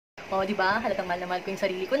O, di ba? Halatang mahal na mahal ko yung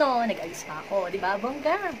sarili ko, no? Nag-ayos pa ako, di ba?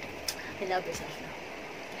 Bongga. I love yourself now.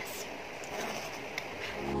 Yes.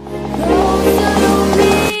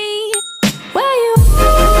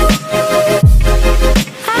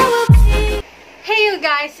 Hey you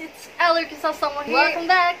guys, it's someone here. Welcome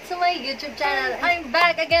back to my YouTube channel. I'm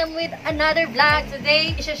back again with another vlog.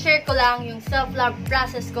 Today, i-share ko lang yung self-love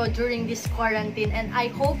process ko during this quarantine, and I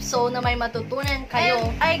hope so na may matutunan kayo.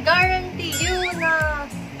 And I guarantee you na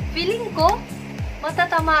feeling ko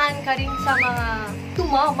matatamaan ka rin sa mga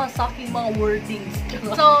tumama sa aking mga wordings.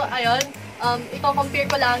 So, ayun,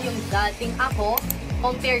 i-compare ko lang yung dating ako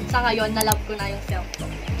compared sa ngayon na love ko na yung self ko.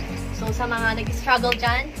 So, sa mga nag-struggle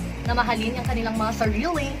dyan na mahalin yung kanilang mga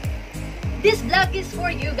sarili, this vlog is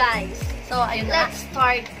for you guys. So, ayun na. Let's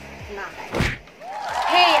start na.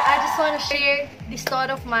 Hey, I just want to share this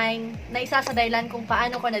thought of mine na isa sa dahilan kung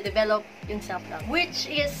paano ko na-develop yung self-love,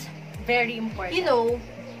 which is very important. You know,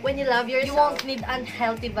 when you love yourself, you won't need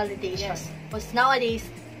unhealthy validation. Yes. Because nowadays,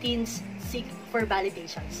 teens seek for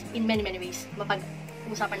validations in many ways.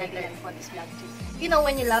 Mapag-usapan natin yan for this vlog too. You know,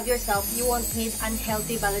 when you love yourself, you won't need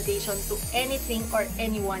unhealthy validation to anything or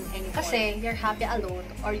anyone anymore. Kasi you're happy alone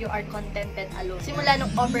or you are contented alone. Simula nung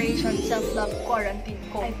Operation Self-Love Quarantine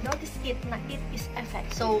ko, I've noticed it na it is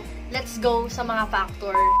effective. So, let's go sa mga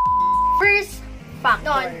factor. First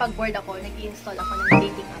factor, noon, pag bored ako, nag-i-install ako ng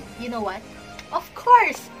dating app. You know what? Of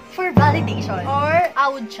course! For validation. Or,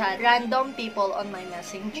 I would chat random people on my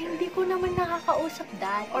messenger. Hindi ko naman nakakausap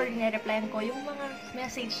that. Or, nireplyan ko yung mga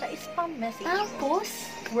message sa spam message. Tapos,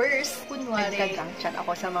 worse, kunwari, nagka-junk chat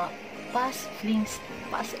ako sa mga past flings,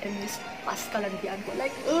 past enemies, past kalandian ko.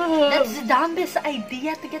 Like, that's the dumbest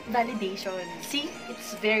idea to get validation. See?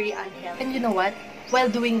 It's very unhealthy. And you know what?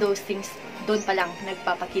 While doing those things, doon pa lang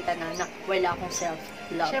nagpapakita na wala akong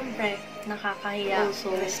self-love. Siyempre, nakakahiya.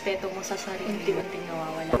 Also, respeto mo sa sarili. Unti-unting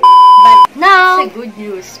nawawala. But now, it's a good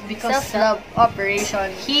news because self-love operation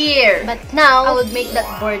here. But now, I would make that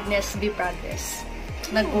boredness be progress.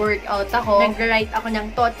 Nag-workout ako. Nag-write ako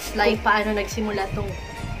ng thoughts like paano nagsimula tong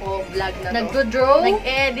vlog na to. Nag-draw.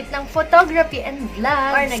 Nag-edit ng photography and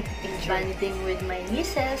vlogs. Or nag-banding with my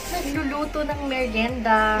nieces. Nagluluto ng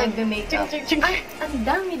merienda. Nagbe-makeup. Ay, ang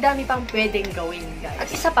dami-dami pang pwedeng gawin, guys. At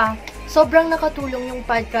isa pa, sobrang nakatulong yung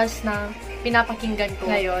podcast na pinapakinggan ko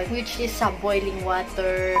ngayon, which is sa boiling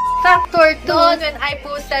water. Factor 2, when I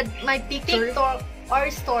posted my picture TikTok or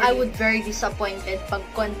story, I would very disappointed pag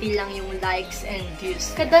konti lang yung likes and views.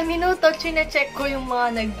 Kada minuto, chine-check ko yung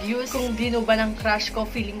mga nag-views. Kung bino ba ng crush ko,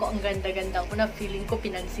 feeling ko ang ganda-ganda ko na, feeling ko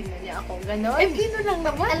pinansin na niya ako. Ganon. Eh, bino lang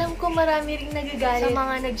naman. Alam ko marami ring nagagalit sa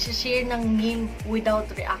mga nag-share ng meme without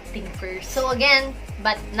reacting first. So again,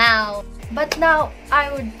 but now, I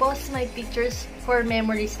would post my pictures for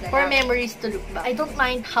memories na for memories to look back. I don't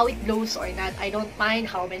mind how it blows or not. I don't mind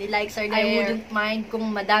how many likes are there. I wouldn't mind kung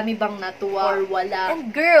madami bang natuwa or wala. And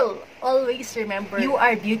girl, always remember, you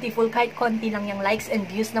are beautiful kahit konti lang yung likes and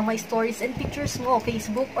views ng my stories and pictures mo,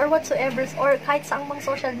 Facebook or whatsoever, or kahit saang mga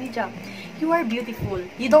social media. You are beautiful.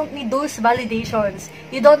 You don't need those validations.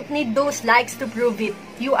 You don't need those likes to prove it.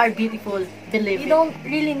 You are beautiful. Believe it. You don't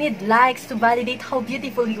really need likes to validate how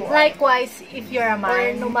beautiful you are. Likewise, if you're a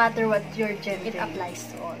man, or no matter what your gender, it applies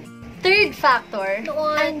to all. Third factor,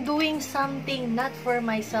 I'm doing something not for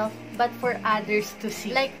myself, but for others to see.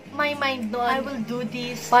 Like, my mind noon, I will do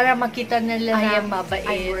this para makita nila I am mabait,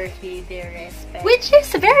 I'm worthy, they respect. Which is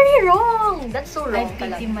very wrong! That's so wrong. I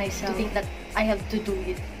pity myself to think that I have to do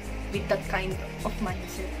it with that kind of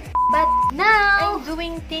mindset. But now, I'm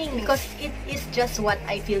doing things because it is just what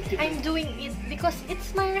I feel to do. I'm doing it because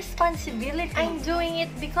it's my responsibility. I'm doing it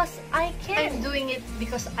because I can. I'm doing it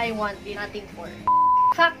because I want it. Nothing for.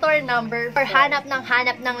 Factor number 4. Hanap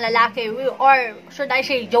ng lalaki, or should I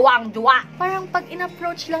say, jowang-jowa. Parang pag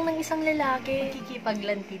in-approach lang ng isang lalaki,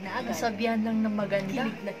 makikipaglanti na agad. Sabihan lang ng maganda.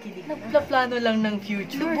 Kilig na kilig na. Nagplaplano lang ng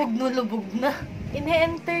future. Lubog na.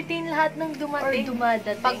 Ine-entertain lahat ng dumating. Or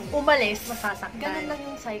dumadating. Pag umalis, masasaktan. Ganun lang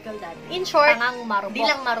yung cycle dati. In short, tangang marupok. Di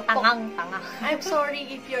lang marupok. Tangang. I'm sorry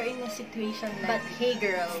if you're in a situation like, but hey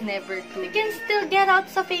girl, it's never true. You can still get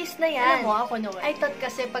out sa face na yan. Alam mo, ako noon. I thought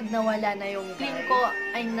kasi pag nawala na yung feeling ko,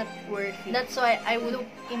 I'm not worthy. That's why I would look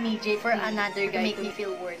immediate for another guy to make me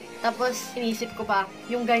feel worthy. Tapos, inisip ko pa,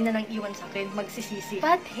 yung guy na nang iwan sa akin, magsisisi.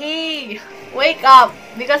 But hey, wake up!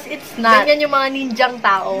 Because it's not. Ganyan yung mga ninjang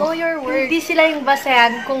tao. Know your worth. Hindi sila yung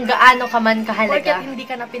basehan kung gaano ka man kahalaga. Porket hindi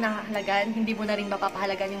ka na pinahalagan, hindi mo na rin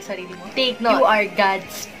mapapahalagan yung sarili mo. Take note, you are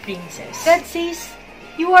God's princess. God says,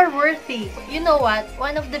 You are worthy. You know what?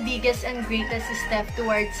 One of the biggest and greatest step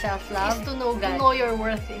towards self-love is to know God. To know your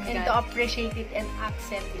worth in God. And to appreciate it and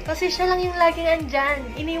accept it. Kasi siya lang yung laging andyan.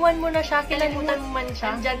 Iniwan mo na siya, kalimutan mo man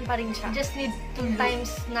siya, andyan pa rin siya. You just need to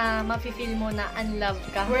times na mafe-feel mo na unloved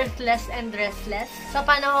ka, worthless and restless. Sa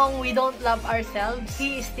panahong we don't love ourselves,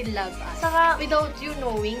 He still love us. Saka, without you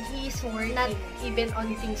knowing, He is working not even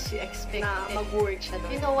on things you expect na mag-work siya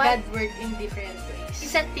doon. You know what? God worked in different ways. He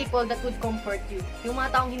sent people that would comfort you. Yung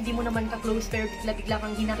mga taong hindi mo naman ka-close pero bigla-bigla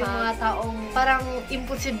kang hinahag. Yung mga taong parang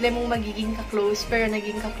imposible mong magiging ka-close pero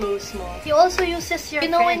naging ka-close mo. He also uses your friend.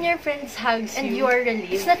 You know when your friends hugs and you are relieved,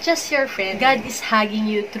 it's not just your friend. God is hugging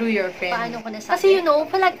you through your friend. Paano ko nasabi? Kasi you know,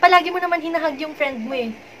 palagi mo naman hinahag yung friend mo eh.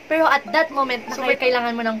 Pero at that moment, super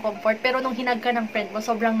kailangan mo ng comfort. Pero nung hinag ka ng friend mo,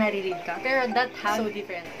 sobrang narirelieve ka. Pero that hug, so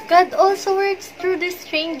different. God also works through the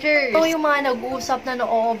strangers. So, yung mga nag-uusap na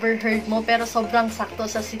na-overheard mo, pero sobrang sakto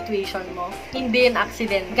sa situation mo. Hindi yun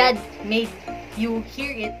accident. God made you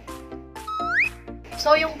hear it.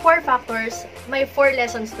 So, yung 4 factors, may 4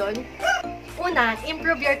 lessons doon. Una,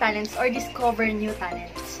 improve your talents or discover new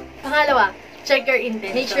talents. Pangalawa, check your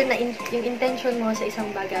intention. Make sure na yung intention mo sa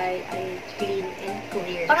isang bagay ay clean and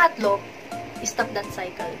clear. Pangatlo, stop that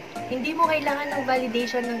cycle. Hindi mo kailangan ng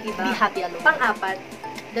validation ng iba. Be happy alone. Pang-apat,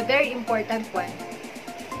 the very important one,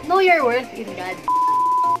 know your worth in God.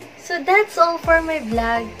 So that's all for my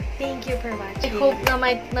vlog. Thank you for watching. I hope na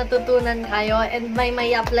may natutunan kayo and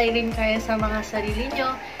may apply rin kayo sa mga sarili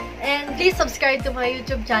nyo. And please subscribe to my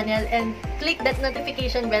YouTube channel and click that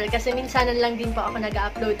notification bell kasi minsanan lang din po ako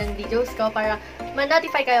nag-upload ng videos ko para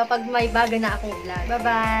ma-notify kayo pag may bago na akong vlog.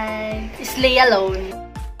 Bye-bye! Slay alone!